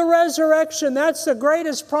joy of the resurrection, that's the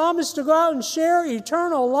greatest promise to go out and share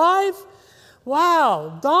eternal life.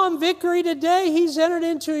 Wow, Don Vickery today, he's entered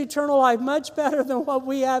into eternal life much better than what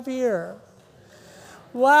we have here.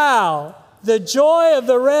 Wow, the joy of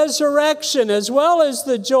the resurrection as well as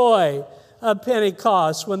the joy of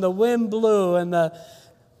Pentecost when the wind blew and the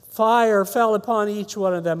fire fell upon each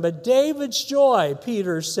one of them. But David's joy,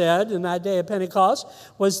 Peter said, in that day of Pentecost,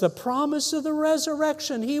 was the promise of the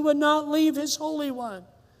resurrection. He would not leave His Holy One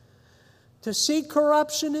to see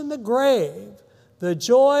corruption in the grave. The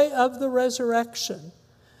joy of the resurrection.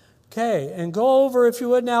 Okay, and go over, if you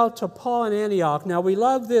would, now to Paul in Antioch. Now, we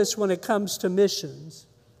love this when it comes to missions,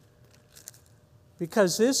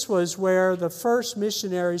 because this was where the first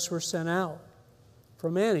missionaries were sent out,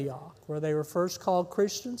 from Antioch, where they were first called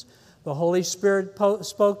Christians. The Holy Spirit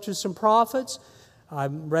spoke to some prophets.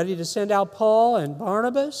 I'm ready to send out Paul and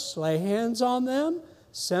Barnabas, lay hands on them,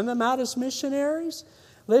 send them out as missionaries.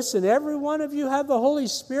 Listen, every one of you have the Holy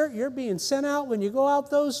Spirit. You're being sent out when you go out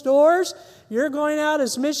those doors. You're going out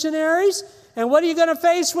as missionaries. And what are you going to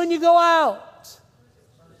face when you go out?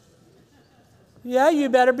 Yeah, you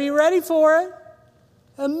better be ready for it.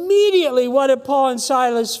 Immediately, what did Paul and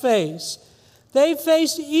Silas face? They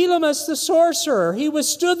faced Elymas the sorcerer. He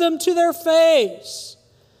withstood them to their face.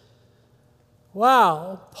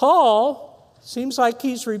 Wow. Paul, seems like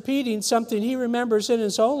he's repeating something he remembers in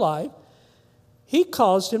his own life. He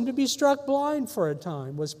caused him to be struck blind for a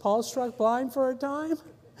time. Was Paul struck blind for a time?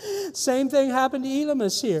 Same thing happened to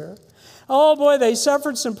Elymas here. Oh boy, they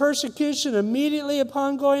suffered some persecution immediately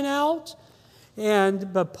upon going out.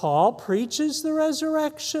 But Paul preaches the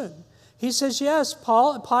resurrection. He says, yes,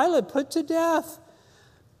 Pilate put to death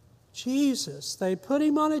Jesus. They put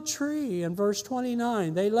Him on a tree in verse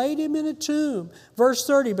 29. They laid Him in a tomb. Verse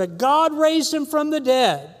 30, but God raised Him from the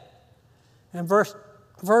dead. And verse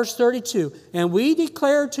 32, and we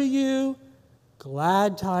declare to you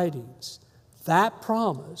glad tidings, that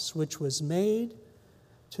promise which was made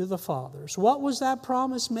to the fathers. What was that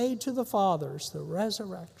promise made to the fathers? The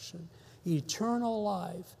resurrection. eternal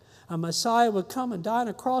life. A Messiah would come and die on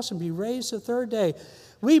a cross and be raised the third day.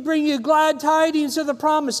 We bring you glad tidings of the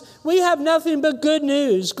promise. We have nothing but good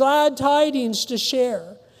news, glad tidings to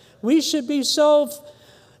share. We should be so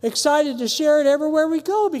excited to share it everywhere we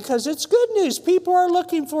go because it's good news. People are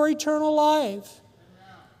looking for eternal life.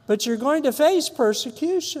 But you're going to face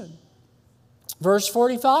persecution. Verse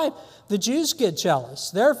 45, the Jews get jealous.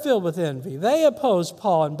 They're filled with envy. They oppose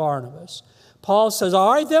Paul and Barnabas. Paul says,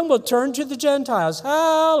 all right, then we'll turn to the Gentiles.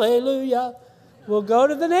 Hallelujah. We'll go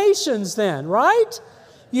to the nations then, right?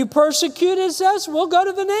 You persecuted us, we'll go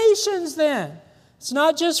to the nations then. It's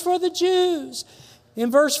not just for the Jews. In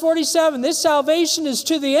verse 47, this salvation is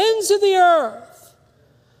to the ends of the earth.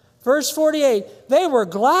 Verse 48, they were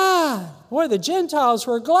glad. Boy, the Gentiles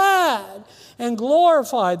were glad and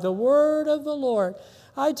glorified the word of the Lord.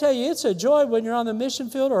 I tell you, it's a joy when you're on the mission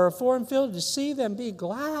field or a foreign field to see them be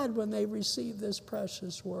glad when they receive this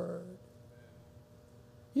precious word.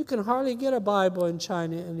 You can hardly get a Bible in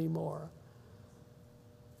China anymore.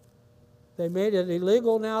 They made it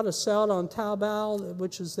illegal now to sell it on Taobao,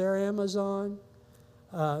 which is their Amazon.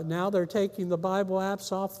 Now they're taking the Bible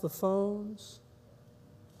apps off the phones.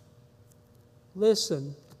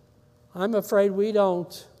 Listen, I'm afraid we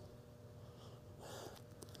don't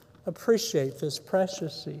appreciate this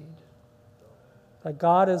precious seed that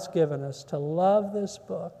God has given us to love this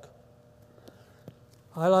book.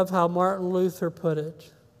 I love how Martin Luther put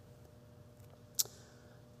it.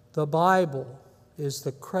 The Bible is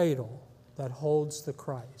the cradle that holds the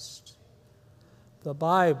Christ. The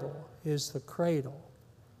Bible is the cradle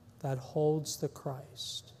that holds the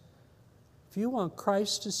Christ. If you want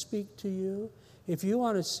Christ to speak to you, if you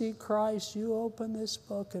want to see Christ, you open this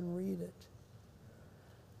book and read it.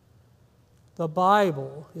 The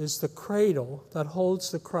Bible is the cradle that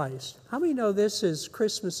holds the Christ. How many know this is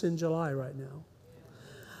Christmas in July right now?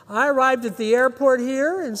 I arrived at the airport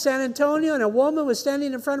here in San Antonio, and a woman was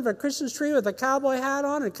standing in front of a Christmas tree with a cowboy hat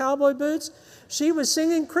on and cowboy boots. She was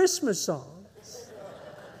singing Christmas songs.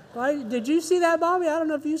 Right? Did you see that, Bobby? I don't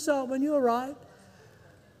know if you saw it when you arrived.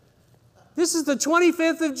 This is the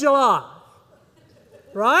 25th of July.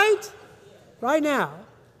 Right? Right now.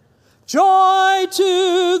 Joy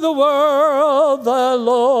to the world, the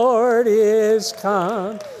Lord is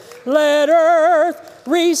come. Let earth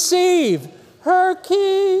receive her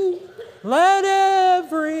King. Let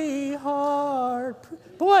every heart...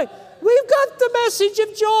 Boy, we've got the message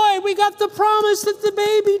of joy. We got the promise that the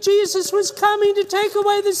baby Jesus was coming to take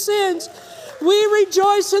away the sins. We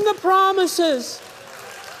rejoice in the promises.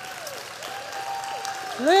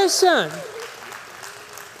 Listen.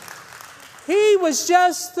 He was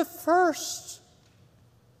just the first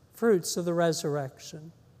fruits of the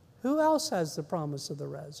resurrection. Who else has the promise of the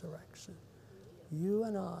resurrection? You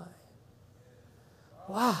and I.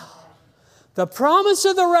 Wow. The promise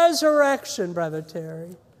of the resurrection, Brother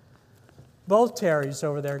Terry. Both Terrys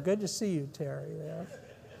over there. Good to see you, Terry. There.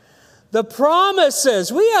 The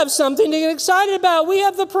promises. We have something to get excited about. We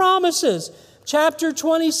have the promises. Chapter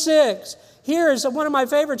 26. Here is one of my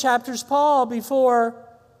favorite chapters, Paul before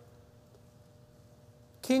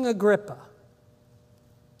King Agrippa.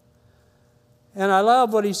 And I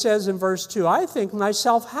love what he says in verse 2. I think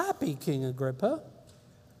myself happy, King Agrippa.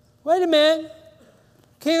 Wait a minute.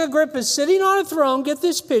 King Agrippa is sitting on a throne, get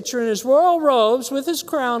this picture, in his royal robes with his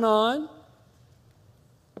crown on,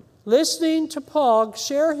 listening to Paul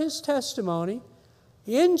share his testimony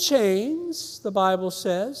in chains, the Bible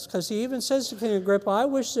says, because he even says to King Agrippa, I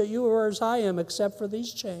wish that you were as I am except for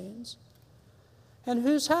these chains. And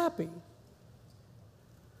who's happy?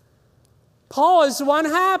 Paul is the one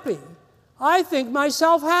happy. I think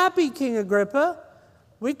myself happy, King Agrippa.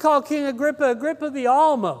 We call King Agrippa the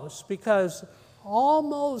almost, because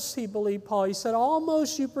almost he believed Paul. He said,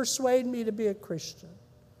 almost you persuade me to be a Christian.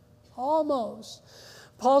 Almost.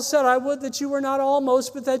 Paul said, I would that you were not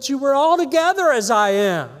almost, but that you were altogether as I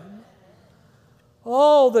am.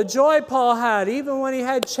 Oh, the joy Paul had, even when he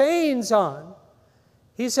had chains on.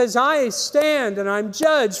 He says, I stand and I'm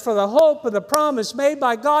judged for the hope of the promise made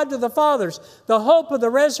by God to the fathers, the hope of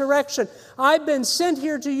the resurrection. I've been sent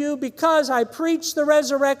here to you because I preach the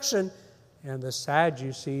resurrection. And the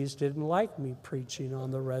Sadducees didn't like me preaching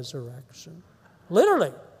on the resurrection.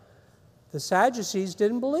 Literally. The Sadducees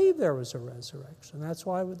didn't believe there was a resurrection. That's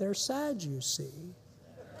why they're sad, you see.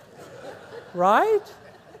 Right?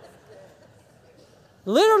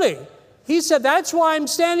 Literally. He said, that's why I'm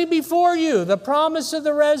standing before you, the promise of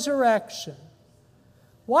the resurrection.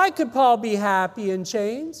 Why could Paul be happy in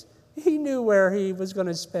chains? He knew where he was going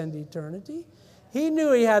to spend eternity. He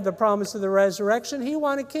knew he had the promise of the resurrection. He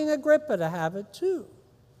wanted King Agrippa to have it too.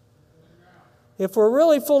 if we're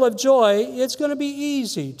really full of joy, it's going to be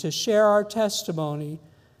easy to share our testimony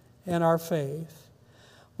and our faith.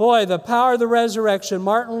 Boy, the power of the resurrection.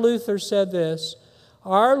 Martin Luther said this,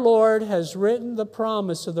 "Our Lord has written the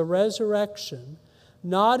promise of the resurrection,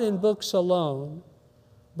 not in books alone,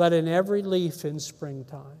 but in every leaf in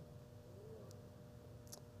springtime."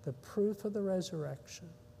 The proof of the resurrection,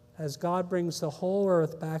 as God brings the whole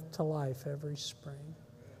earth back to life every spring.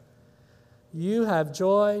 You have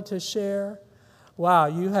joy to share. Wow,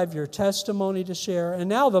 you have your testimony to share. And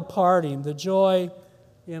now the parting, the joy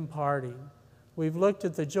in parting. We've looked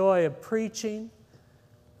at the joy of preaching,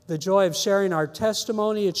 the joy of sharing our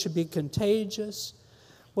testimony. It should be contagious.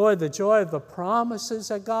 Boy, the joy of the promises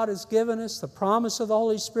that God has given us, the promise of the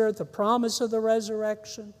Holy Spirit, the promise of the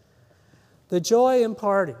resurrection, the joy in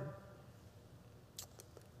parting.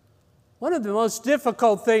 One of the most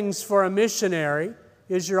difficult things for a missionary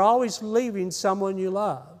is you're always leaving someone you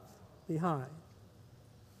love behind.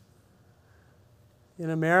 In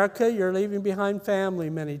America, you're leaving behind family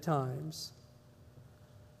many times.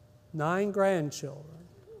 9 grandchildren.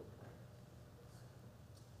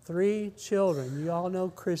 3 children. You all know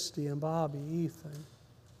Christy and Bobby, Ethan.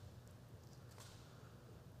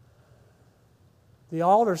 The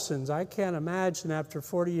Aldersons, I can't imagine after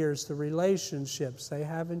 40 years the relationships they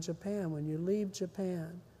have in Japan when you leave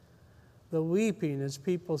Japan. The weeping as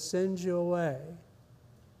people send you away.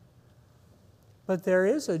 But there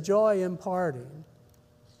is a joy in parting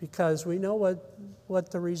because we know what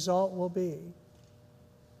the result will be.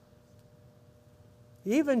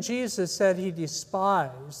 Even Jesus said he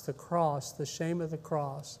despised the cross, the shame of the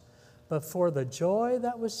cross. But for the joy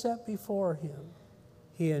that was set before him,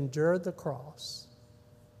 he endured the cross.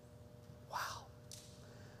 Wow.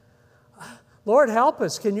 Lord, help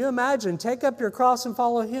us. Can you imagine? Take up your cross and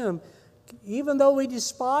follow him. Even though we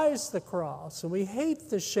despise the cross and we hate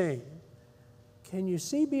the shame, can you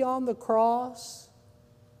see beyond the cross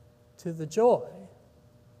to the joy?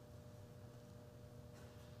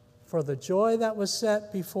 For the joy that was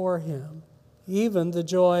set before him, even the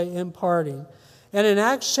joy in parting. And in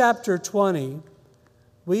Acts chapter 20,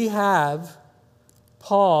 we have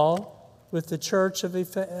Paul with the church of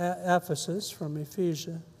Ephesus from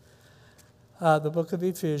Ephesians, the book of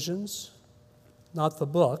Ephesians. Not the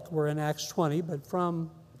book, we're in Acts 20, but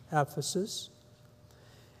from Ephesus.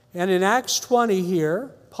 And in Acts 20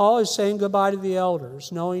 here, Paul is saying goodbye to the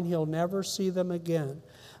elders, knowing he'll never see them again.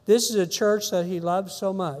 This is a church that he loved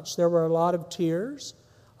so much. There were a lot of tears,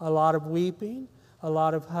 a lot of weeping, a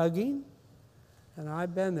lot of hugging. And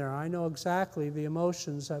I've been there. I know exactly the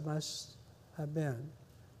emotions that must have been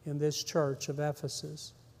in this church of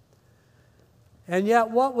Ephesus. And yet,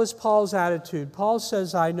 what was Paul's attitude? Paul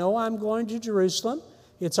says, I know I'm going to Jerusalem.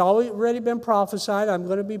 It's already been prophesied. I'm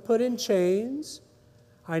going to be put in chains.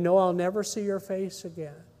 I know I'll never see your face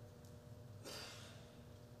again.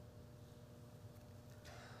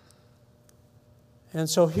 And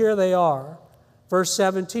so here they are. Verse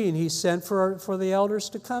 17, he sent for the elders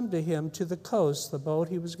to come to him to the coast, the boat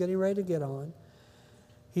he was getting ready to get on.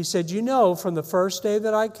 He said, you know from the first day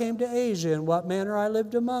that I came to Asia in what manner I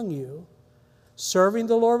lived among you, serving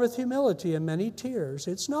the Lord with humility and many tears.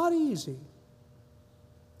 It's not easy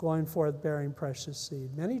going forth bearing precious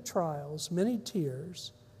seed. Many trials, many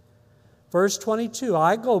tears. Verse 22,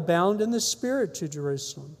 I go bound in the Spirit to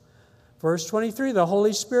Jerusalem. Verse 23, the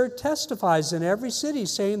Holy Spirit testifies in every city,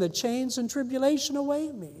 saying that chains and tribulation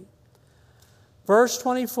await me. Verse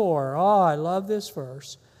 24, oh, I love this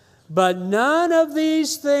verse. But none of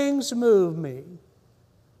these things move me.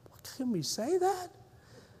 Can we say that?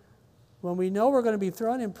 When we know we're going to be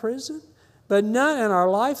thrown in prison, but none, and our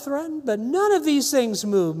life threatened, but none of these things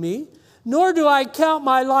move me, nor do I count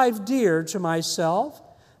my life dear to myself,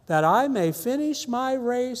 that I may finish my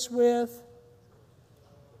race with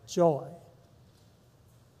joy.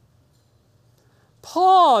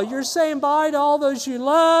 Paul, you're saying bye to all those you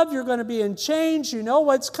love. You're going to be in chains. You know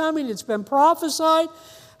what's coming. It's been prophesied.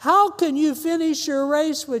 How can you finish your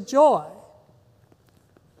race with joy?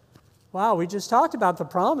 Wow, we just talked about the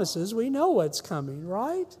promises. We know what's coming,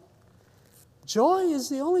 right? Joy is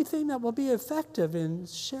the only thing that will be effective in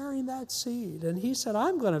sharing that seed. And he said,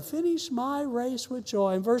 I'm going to finish my race with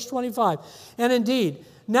joy. In verse 25, and indeed,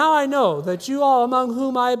 now I know that you all among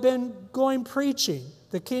whom I have been going preaching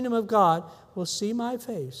the kingdom of God will see my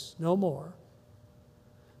face no more.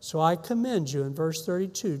 So I commend you in verse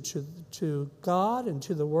 32 to God and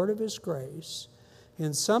to the word of his grace.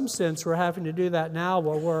 In some sense, we're having to do that now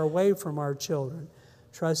while we're away from our children,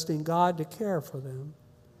 trusting God to care for them.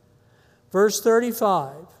 Verse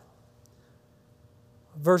 36,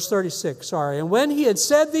 and when he had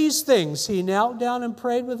said these things, he knelt down and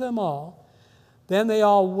prayed with them all. Then they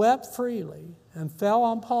all wept freely and fell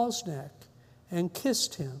on Paul's neck and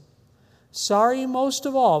kissed him, sorry most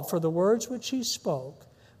of all for the words which he spoke,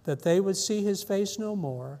 that they would see his face no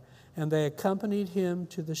more, and they accompanied him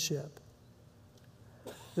to the ship.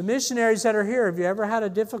 The missionaries that are here, have you ever had a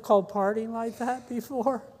difficult parting like that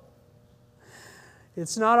before?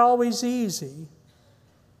 It's not always easy.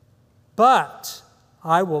 But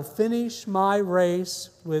I will finish my race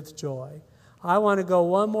with joy. I want to go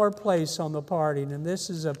one more place on the parting, and this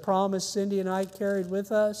is a promise Cindy and I carried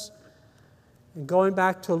with us. And going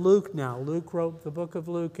back to Luke now. Luke wrote the book of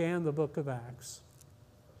Luke and the book of Acts.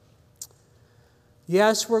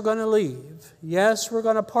 Yes, we're going to leave. Yes, we're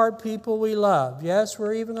going to part people we love. Yes,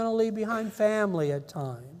 we're even going to leave behind family at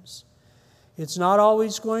times. It's not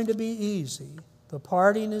always going to be easy. The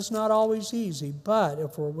parting is not always easy, but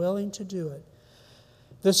if we're willing to do it.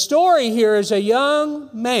 The story here is a young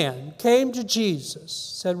man came to Jesus,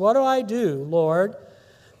 said, "What do I do, Lord,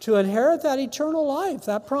 to inherit that eternal life,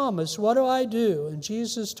 that promise? What do I do?" And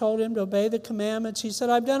Jesus told him to obey the commandments. He said,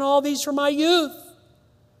 "I've done all these from my youth."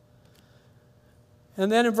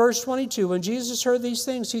 And then in verse 22, when Jesus heard these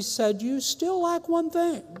things, he said, "You still lack one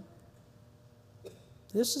thing."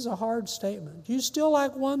 This is a hard statement. "You still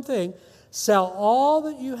lack one thing. Sell all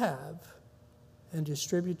that you have and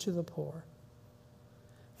distribute to the poor,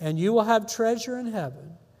 and you will have treasure in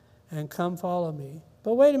heaven, and come follow me."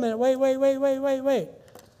 But wait a minute, wait.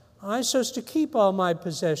 I'm supposed to keep all my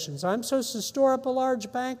possessions. I'm supposed to store up a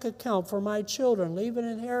large bank account for my children, leave an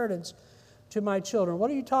inheritance to my children.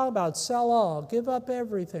 What are you talking about? Sell all, give up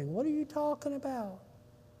everything. What are you talking about?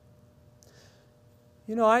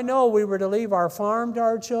 You know, I know we were to leave our farm to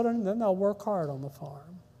our children, then they'll work hard on the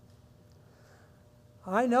farm.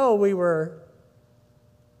 I know we were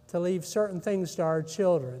to leave certain things to our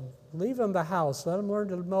children. Leave them the house. Let them learn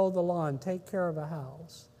to mow the lawn, take care of a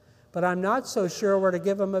house. But I'm not so sure we're to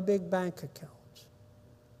give them a big bank account.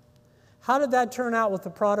 How did that turn out with the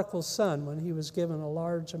prodigal son when he was given a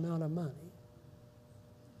large amount of money?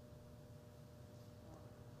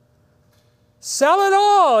 Sell it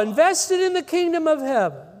all, invest it in the kingdom of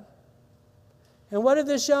heaven. And what did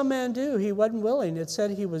this young man do? He wasn't willing. It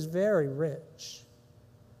said he was very rich.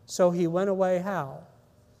 So he went away how?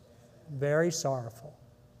 Very sorrowful.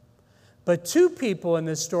 But two people in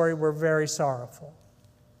this story were very sorrowful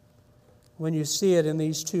when you see it in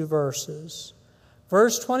these two verses.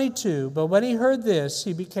 Verse 22, "But when he heard this,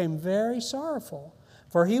 he became very sorrowful,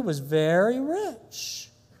 for he was very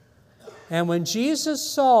rich. And when Jesus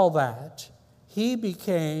saw that, he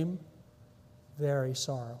became very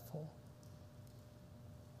sorrowful."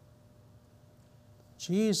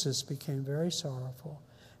 Jesus became very sorrowful.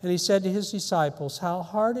 And he said to his disciples, "How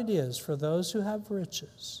hard it is for those who have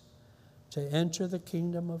riches to enter the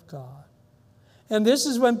kingdom of God." And this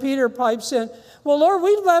is when Peter pipes in, "Well, Lord,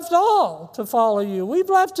 we've left all to follow you. We've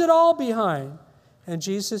left it all behind." And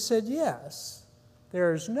Jesus said, "Yes,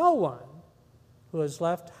 there is no one who has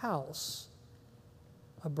left house,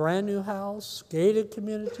 a brand new house, gated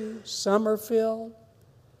community, summer-filled,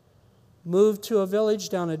 moved to a village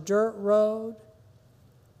down a dirt road,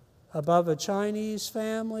 above a Chinese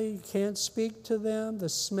family. You can't speak to them. The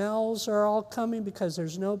smells are all coming because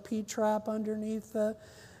there's no P-trap underneath the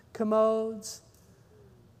commodes.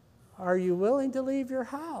 Are you willing to leave your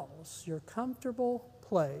house, your comfortable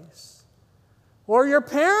place? Or your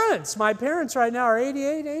parents. My parents right now are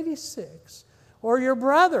 88, 86. Or your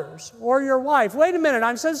brothers, or your wife. Wait a minute,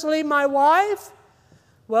 I'm supposed to leave my wife?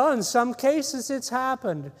 Well, in some cases it's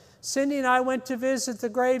happened. Cindy and I went to visit the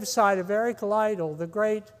gravesite of Eric Liddell, the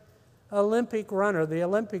great Olympic runner. The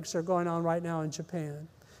Olympics are going on right now in Japan.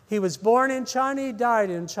 He was born in China, he died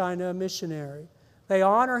in China, a missionary. They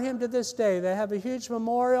honor him to this day. They have a huge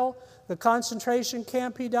memorial. The concentration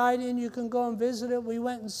camp he died in, you can go and visit it. We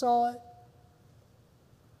went and saw it.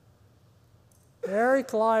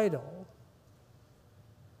 Eric Liddell,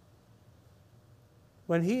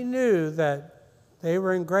 when he knew that they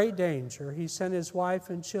were in great danger, he sent his wife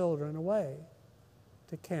and children away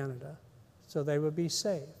to Canada so they would be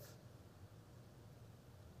safe.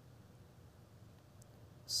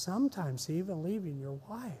 Sometimes even leaving your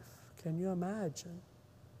wife, can you imagine?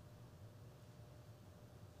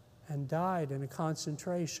 And died in a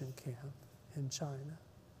concentration camp in China.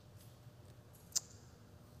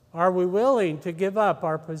 Are we willing to give up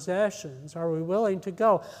our possessions? Are we willing to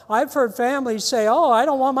go? I've heard families say, "Oh, I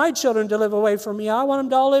don't want my children to live away from me. I want them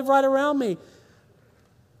to all live right around me."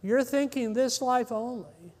 You're thinking this life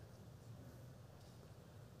only.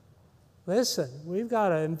 Listen, we've got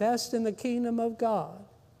to invest in the kingdom of God.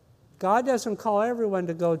 God doesn't call everyone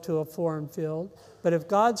to go to a foreign field, but if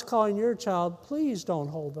God's calling your child, please don't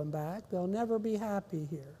hold them back. They'll never be happy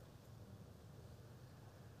here.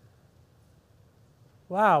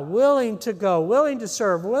 Wow, willing to go, willing to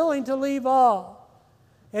serve, willing to leave all.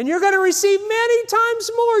 And you're going to receive many times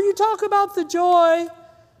more. You talk about the joy.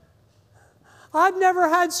 I've never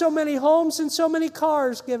had so many homes and so many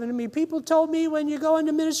cars given to me. People told me when you go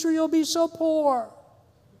into ministry, you'll be so poor.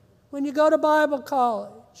 When you go to Bible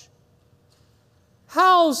college.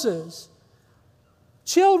 Houses.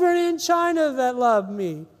 Children in China that love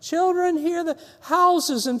me. Children here, the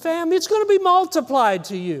houses and family. It's going to be multiplied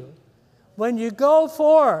to you when you go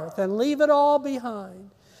forth and leave it all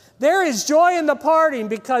behind. There is joy in the parting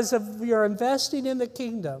because of your investing in the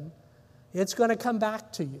kingdom. It's going to come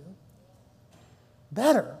back to you.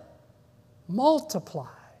 Better, multiplied,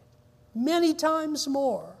 many times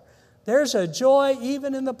more. There's a joy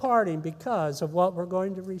even in the parting because of what we're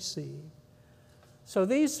going to receive. So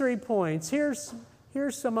these 3 points, here's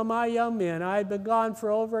some of my young men. I've been gone for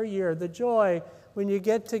over a year. The joy when you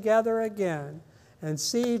get together again and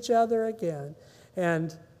see each other again.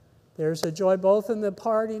 And there's a joy both in the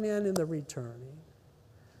parting and in the returning.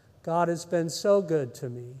 God has been so good to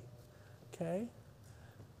me. Okay?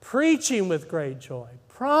 Preaching with great joy,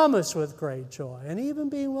 promise with great joy, and even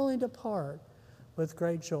being willing to part with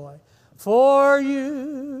great joy. For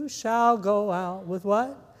you shall go out with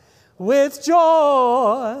what? With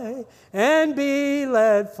joy, and be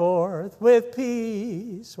led forth with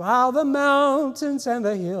peace, while the mountains and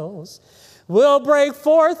the hills will break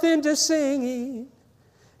forth into singing,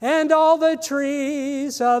 and all the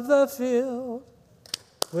trees of the field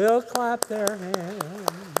will clap their hands.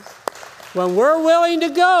 When we're willing to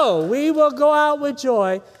go, we will go out with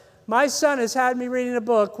joy. My son has had me reading a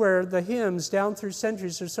book where the hymns down through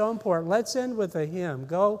centuries are so important. Let's end with a hymn.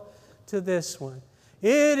 Go to this one.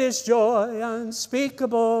 It is joy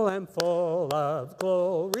unspeakable and full of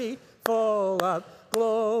glory, full of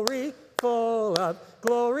glory, full of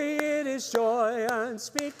glory. It is joy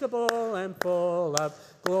unspeakable and full of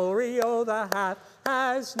glory. Oh, the half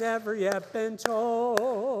has never yet been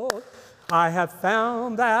told. I have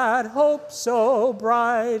found that hope so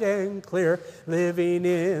bright and clear, living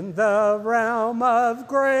in the realm of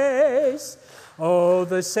grace. Oh,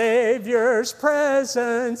 the Savior's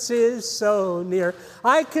presence is so near,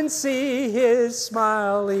 I can see His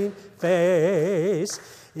smiling face.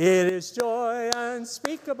 It is joy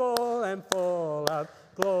unspeakable and full of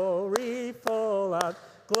glory, full of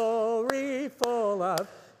glory, full of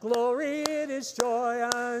glory. It is joy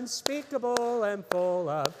unspeakable and full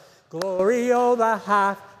of glory. Oh, the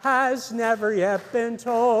half has never yet been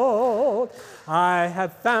told. I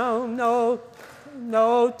have found no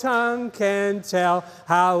tongue can tell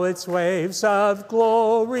how its waves of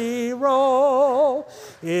glory roll.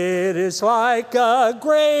 It is like a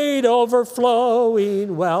great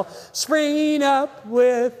overflowing well springing up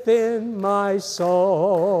within my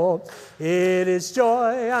soul. It is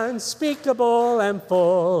joy unspeakable and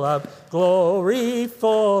full of glory,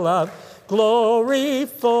 full of glory,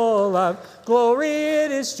 full of glory.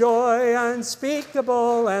 It is joy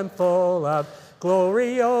unspeakable and full of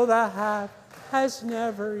glory. Oh, the half has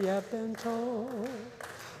never yet been told.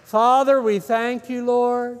 Father, we thank you,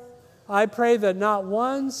 Lord. I pray that not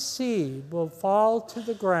one seed will fall to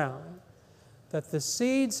the ground, that the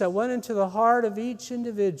seeds that went into the heart of each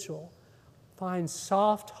individual find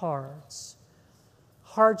soft hearts,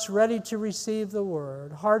 hearts ready to receive the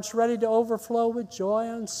word, hearts ready to overflow with joy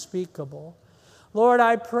unspeakable. Lord,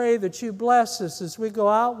 I pray that you bless us as we go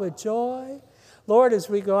out with joy. Lord, as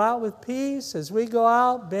we go out with peace, as we go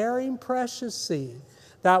out bearing precious seed,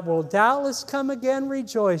 that will doubtless come again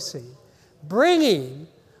rejoicing, bringing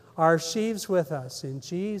our sheaves with us. In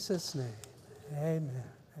Jesus' name, amen.